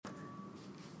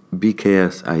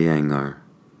BKS Iyengar,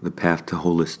 The Path to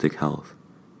Holistic Health.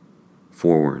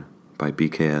 Foreward by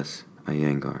BKS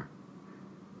Iyengar.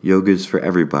 Yoga is for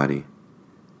everybody.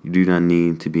 You do not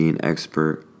need to be an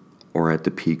expert or at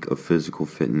the peak of physical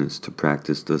fitness to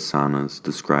practice the asanas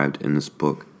described in this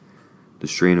book. The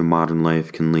strain of modern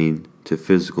life can lead to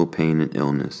physical pain and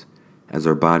illness, as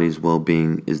our body's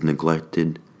well-being is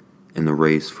neglected in the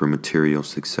race for material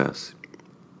success.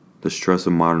 The stress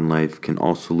of modern life can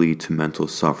also lead to mental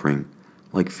suffering,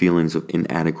 like feelings of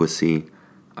inadequacy,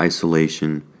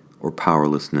 isolation, or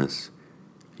powerlessness.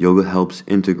 Yoga helps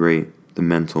integrate the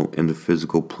mental and the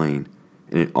physical plane,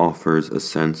 and it offers a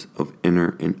sense of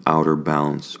inner and outer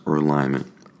balance or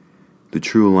alignment. The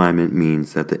true alignment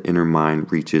means that the inner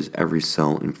mind reaches every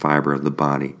cell and fiber of the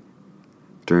body.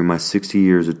 During my 60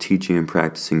 years of teaching and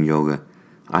practicing yoga,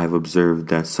 I have observed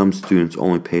that some students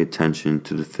only pay attention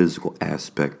to the physical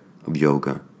aspect of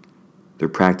yoga. Their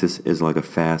practice is like a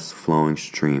fast-flowing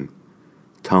stream,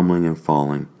 tumbling and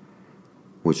falling,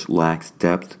 which lacks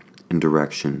depth and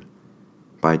direction.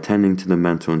 By attending to the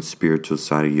mental and spiritual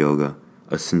side of yoga,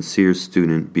 a sincere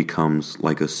student becomes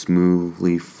like a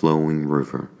smoothly flowing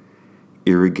river,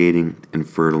 irrigating and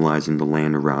fertilizing the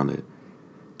land around it.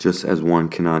 Just as one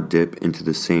cannot dip into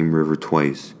the same river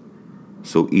twice,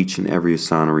 so each and every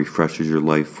asana refreshes your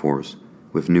life force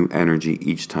with new energy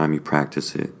each time you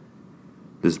practice it.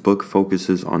 This book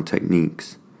focuses on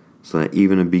techniques so that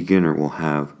even a beginner will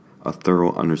have a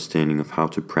thorough understanding of how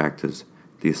to practice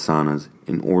the asanas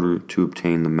in order to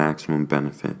obtain the maximum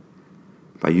benefit.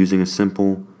 By using a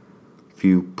simple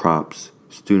few props,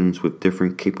 students with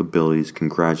different capabilities can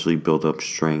gradually build up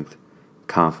strength,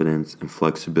 confidence, and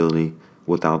flexibility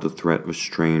without the threat of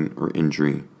strain or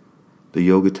injury. The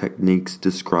yoga techniques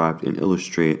described and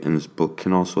illustrated in this book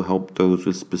can also help those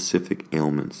with specific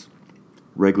ailments.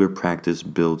 Regular practice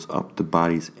builds up the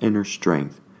body's inner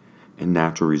strength and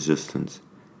natural resistance,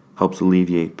 helps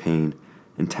alleviate pain,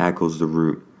 and tackles the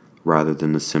root rather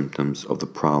than the symptoms of the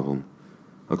problem.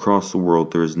 Across the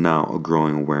world, there is now a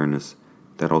growing awareness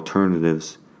that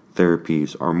alternatives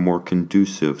therapies are more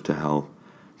conducive to health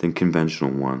than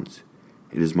conventional ones.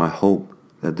 It is my hope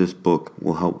that this book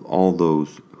will help all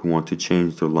those who want to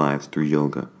change their lives through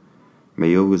yoga. May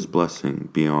yoga's blessing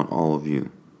be on all of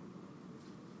you.